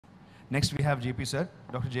Next, we have JP sir.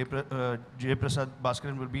 Dr. Jayaprasad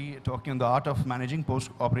Bhaskaran will be talking on the art of managing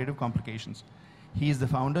post-operative complications. He is the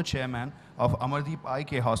founder, chairman of Amardeep Eye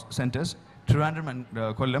Care Centers, Trivandrum and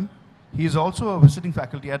Kollam. He is also a visiting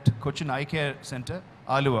faculty at Cochin Eye Care Center,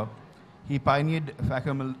 Aluva. He pioneered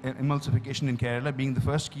phaco emulsification in Kerala, being the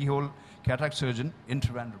first keyhole cataract surgeon in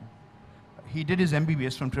Trivandrum. He did his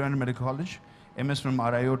MBBS from Trivandrum Medical College, MS from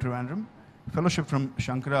RIO Trivandrum, fellowship from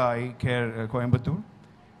Shankara Eye Care Coimbatore.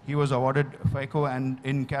 He was awarded phaco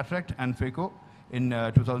in cataract and phaco in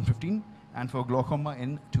 2015 and for glaucoma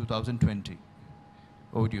in 2020.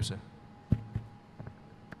 Over to you, sir.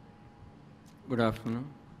 Good afternoon.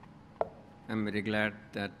 I'm very glad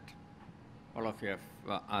that all of you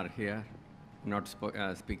are here, not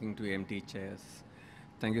speaking to empty chairs.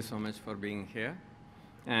 Thank you so much for being here.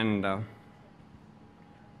 And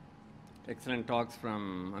excellent talks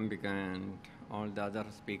from Ambika and all the other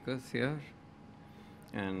speakers here.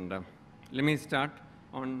 And let me start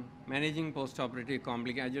on managing post-operative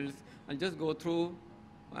complications. I'll just go through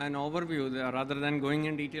an overview there, rather than going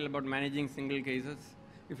in detail about managing single cases.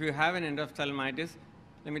 If you have an endophthalmitis,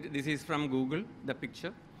 this is from Google, the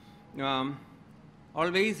picture.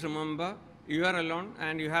 Always remember, you are alone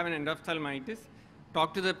and you have an endophthalmitis.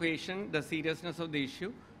 Talk to the patient, the seriousness of the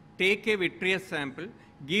issue. Take a vitreous sample,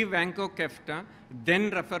 give vancomycin, then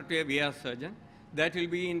refer to a VR surgeon. That will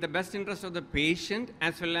be in the best interest of the patient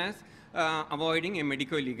as well as avoiding a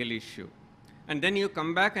medico-legal issue. And then you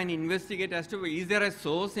come back and investigate as to is there a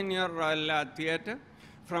source in your theater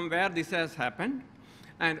from where this has happened,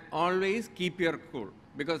 and always keep your cool.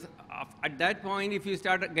 Because at that point, if you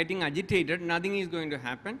start getting agitated, nothing is going to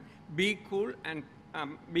happen. Be cool and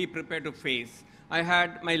be prepared to face. I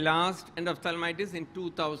had my last endophthalmitis in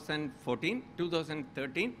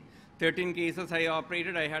 2013. 13 cases I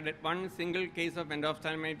operated. I had one single case of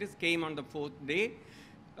endophthalmitis, came on the 4th day.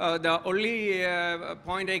 The only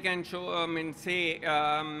point I can show, say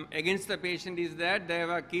against the patient is that they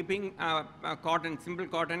were keeping cotton, simple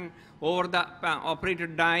cotton, over the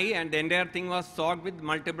operated dye, and the entire thing was soaked with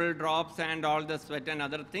multiple drops and all the sweat and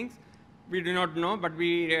other things. We do not know, but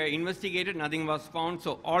we investigated, nothing was found.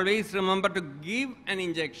 So always remember to give an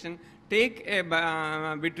injection, take a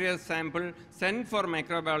vitreous sample, send for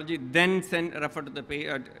microbiology, then refer to the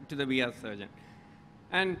VR surgeon.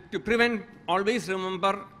 And to prevent, always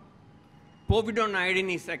remember,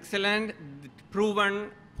 povidone is excellent,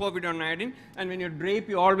 proven povidone. And when you drape,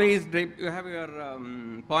 you always drape. You have your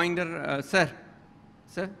pointer, sir?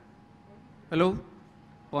 Sir? Hello?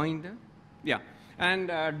 Pointer? Yeah.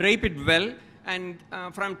 And drape it well. And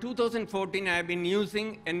from 2014, I have been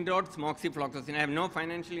using endorsed moxifloxacin. I have no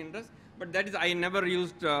financial interest, but that is, I never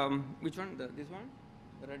used, which one? This one?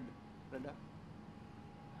 Red.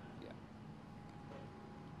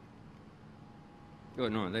 Oh,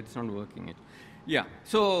 no, that's not working. Yeah,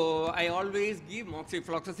 so I always give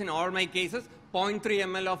moxifloxacin in all my cases, 0.3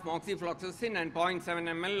 ml of moxifloxacin and 0.7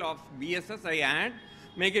 ml of BSS I add,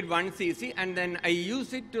 make it 1 cc, and then I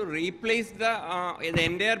use it to replace the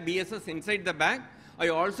entire BSS inside the bag. I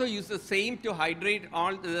also use the same to hydrate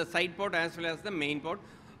all the side port as well as the main port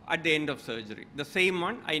at the end of surgery. The same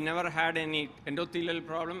one, I never had any endothelial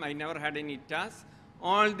problem, I never had any TAS.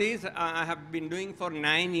 All these I have been doing for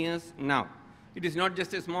 9 years now. It is not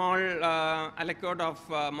just a small aliquot of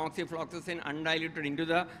moxifloxacin undiluted into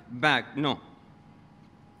the bag, no.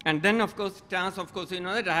 And then, of course, TAS, of course, you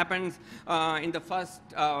know, that happens in the first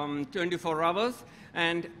 24 hours.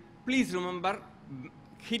 And please remember,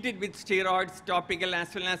 hit it with steroids, topical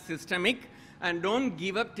as well as systemic, and don't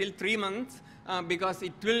give up till 3 months because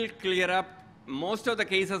it will clear up. Most of the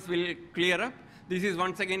cases will clear up. This is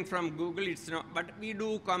once again from Google. It's not, but we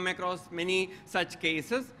do come across many such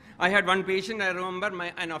cases. I had one patient, I remember,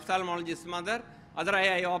 an ophthalmologist's mother. Other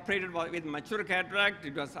eye I operated with mature cataract.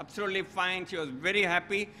 It was absolutely fine. She was very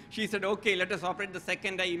happy. She said, okay, let us operate the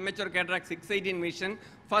second eye, immature cataract, 6/18 vision.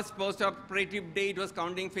 First post-operative day, it was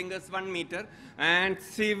counting fingers 1 meter. And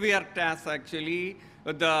severe TAS, actually.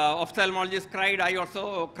 The ophthalmologist cried. I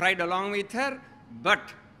also cried along with her.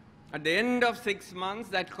 But at the end of 6 months,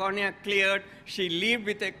 that cornea cleared. She lived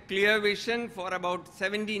with a clear vision for about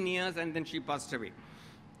 17 years, and then she passed away.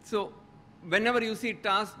 So whenever you see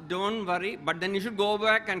TAS, don't worry, but then you should go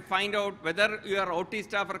back and find out whether your OT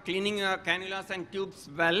staff are cleaning your cannulas and tubes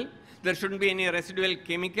well. There shouldn't be any residual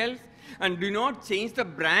chemicals. And do not change the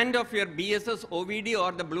brand of your BSS, OVD,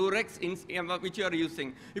 or the Blu-Rex which you are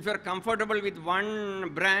using. If you are comfortable with one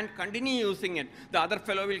brand, continue using it. The other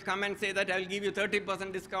fellow will come and say that I'll give you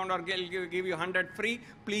 30% discount or I'll give you 100 free.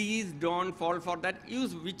 Please don't fall for that.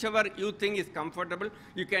 Use whichever you think is comfortable.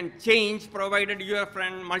 You can change, provided your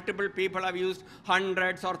friend, multiple people have used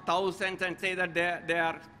hundreds or thousands and say that they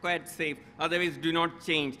are quite safe. Otherwise, do not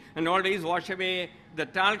change. And always wash away the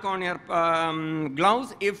talc on your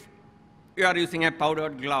gloves if you are using a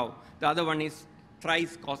powdered glove. The other one is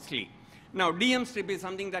thrice costly. Now, DM strip is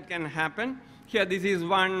something that can happen. Here, this is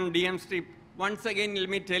one DM strip. Once again, let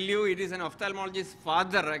me tell you, it is an ophthalmologist's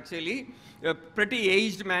father, actually. A pretty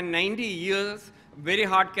aged man, 90 years, very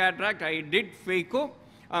hard cataract. I did phaco,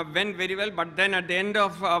 went very well. But then at the end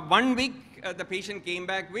of 1 week, the patient came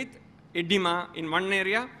back with edema in one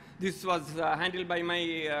area. This was handled by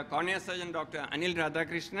my cornea surgeon, Dr. Anil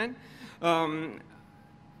Radhakrishnan.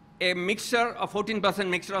 A mixture, a 14%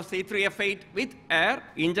 mixture of C3F8 with air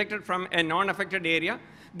injected from a non-affected area.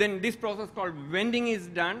 Then this process called vending is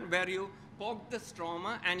done, where you poke the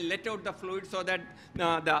stroma and let out the fluid so that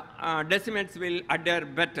the decimates will adhere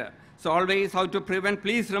better. So always how to prevent,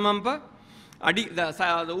 please remember,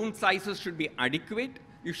 the wound sizes should be adequate.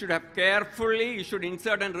 You should have carefully, you should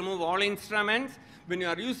insert and remove all instruments. When you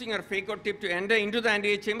are using your phaco tip to enter into the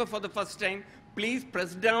anterior chamber for the first time, please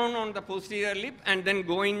press down on the posterior lip and then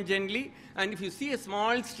go in gently. And if you see a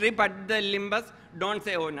small strip at the limbus, don't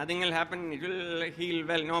say, oh, nothing will happen, it will heal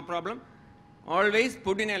well, no problem. Always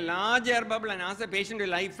put in a large air bubble and ask the patient to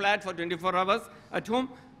lie flat for 24 hours at home.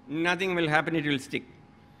 Nothing will happen, it will stick.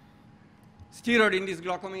 Steroid-induced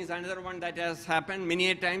glaucoma is another one that has happened.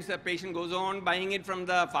 Many a times the patient goes on buying it from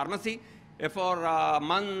the pharmacy for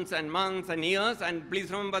months and months and years. And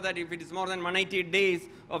please remember that if it is more than 180 days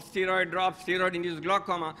of steroid drops, steroid-induced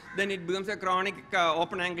glaucoma, then it becomes a chronic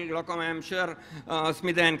open-angle glaucoma. I'm sure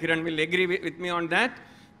Smita and Kiran will agree with me on that.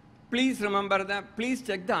 Please remember that. Please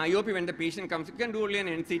check the IOP when the patient comes. You can do only an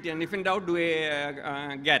NCT, and if in doubt, do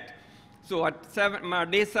a GET. So at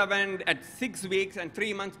day 7, at 6 weeks and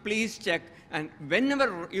 3 months, please check. And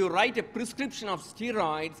whenever you write a prescription of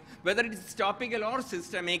steroids, whether it is topical or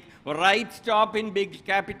systemic, write stop in big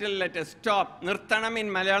capital letters, stop. Nirthanam in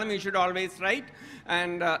Malayalam you should always write.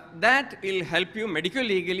 And that will help you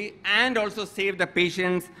medically and also save the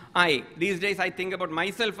patient's eye. These days I think about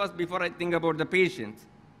myself first before I think about the patients.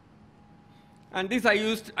 And this I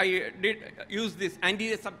did use this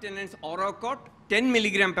anterior subtenance Orocot, 10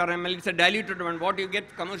 milligram per ml. It's a diluted one. What you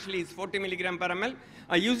get commercially is 40 milligram per ml.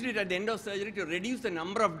 I used it at the end of surgery to reduce the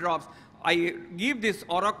number of drops. I give this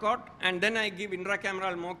Orocot, and then I give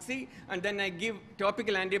intracameral moxi, and then I give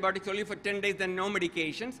topical antibiotics only for 10 days, then no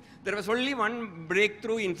medications. There was only one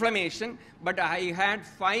breakthrough inflammation, but I had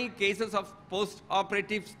 5 cases of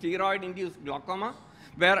post-operative steroid-induced glaucoma,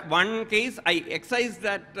 where one case I excised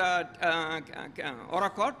that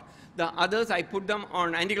Orocot. The others, I put them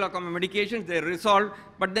on anti-glaucoma medications. They resolved,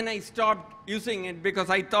 but then I stopped using it because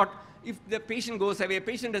I thought if the patient goes away,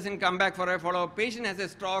 patient doesn't come back for a follow-up, patient has a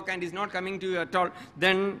stroke and is not coming to you at all,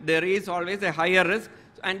 then there is always a higher risk.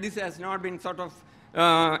 And this has not been sort of,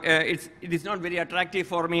 it is not very attractive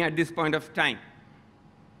for me at this point of time.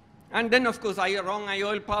 And then, of course, wrong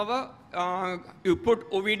IOL power. You put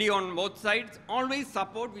OVD on both sides. Always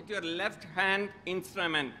support with your left hand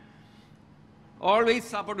instrument. Always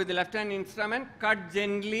support with the left hand instrument. Cut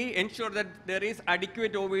gently. Ensure that there is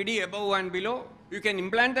adequate OVD above and below. You can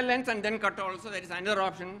implant the lens and then cut also. That is another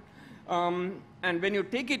option. And when you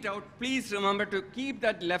take it out, please remember to keep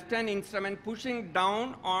that left hand instrument pushing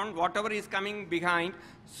down on whatever is coming behind.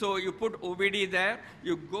 So you put OVD there.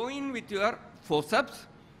 You go in with your forceps.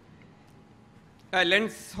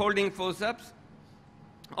 Lens holding forceps.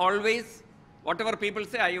 Always, whatever people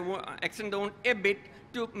say, I extend the wound a bit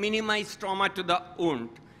to minimize trauma to the wound.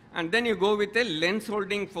 And then you go with a lens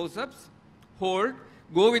holding forceps, hold,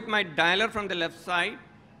 go with my dialer from the left side,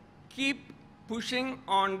 keep pushing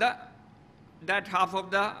on that half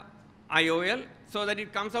of the IOL so that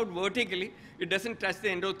it comes out vertically. It doesn't touch the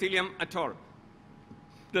endothelium at all.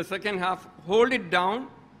 The second half, hold it down,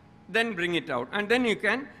 then bring it out. And then you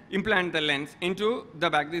can implant the lens into the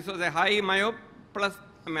back. This was a high myop plus,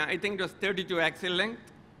 I think it was 32 axial length.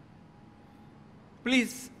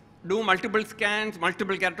 Please do multiple scans,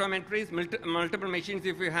 multiple keratometries, multiple machines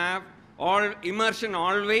if you have, all immersion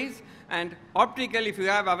always, and optical if you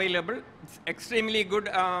have available. It's extremely good.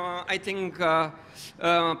 I think Dr.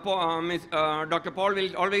 Paul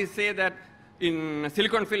will always say that in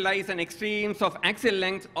silicone-filled eyes and extremes of axial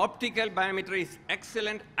length, optical biometry is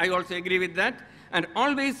excellent. I also agree with that. And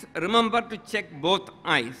always remember to check both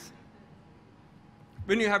eyes.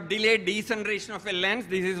 When you have delayed degeneration of a lens,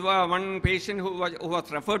 this is one patient who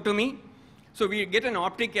was referred to me. So we get an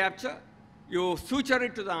optic capture. You suture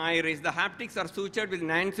it to the iris. The haptics are sutured with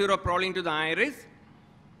 90 prolene to the iris.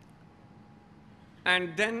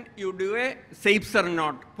 And then you do a Sapser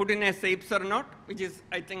knot. Put in a Sapser knot, which is,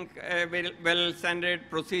 I think, a very well-standard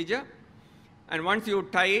procedure. And once you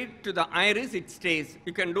tie it to the iris, it stays.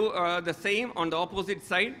 You can do the same on the opposite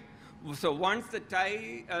side. So once the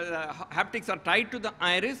haptics are tied to the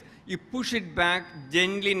iris, you push it back,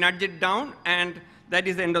 gently nudge it down, and that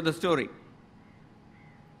is the end of the story.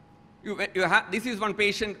 This is one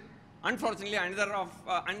patient, unfortunately, another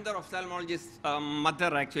ophthalmologist's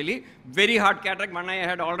mother actually. Very hard cataract, one eye I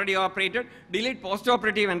had already operated, delayed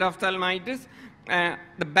postoperative endophthalmitis.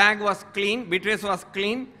 The bag was clean, vitreous was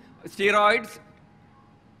clean, steroids,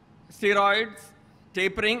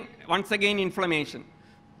 tapering, once again inflammation.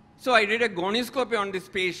 So I did a gonioscopy on this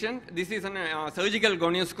patient. This is a surgical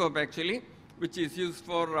gonioscope actually, which is used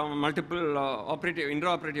for multiple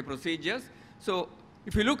intraoperative procedures. So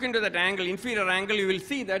if you look into that angle, inferior angle, you will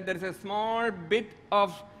see that there is a small bit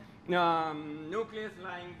of nucleus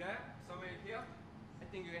lying there, somewhere here. I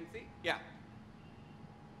think you can see, yeah.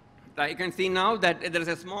 You can see now that there is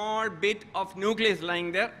a small bit of nucleus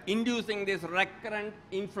lying there, inducing this recurrent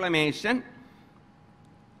inflammation.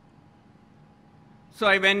 So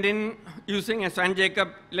I went in using a Swan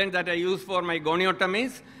Jacob lens that I use for my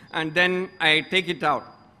goniotomies, and then I take it out,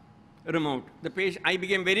 removed. The patient, I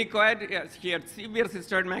became very quiet. Yes, he had severe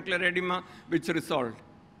cystoid macular edema, which resolved.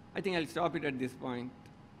 I think I'll stop it at this point.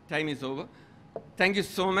 Time is over. Thank you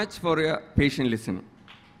so much for your patient listening.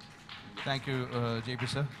 Thank you, JP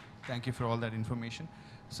sir. Thank you for all that information.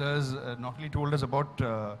 Sir has not only told us about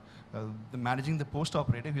managing the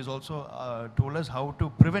post-operative, he's also told us how to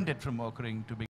prevent it from occurring to begin.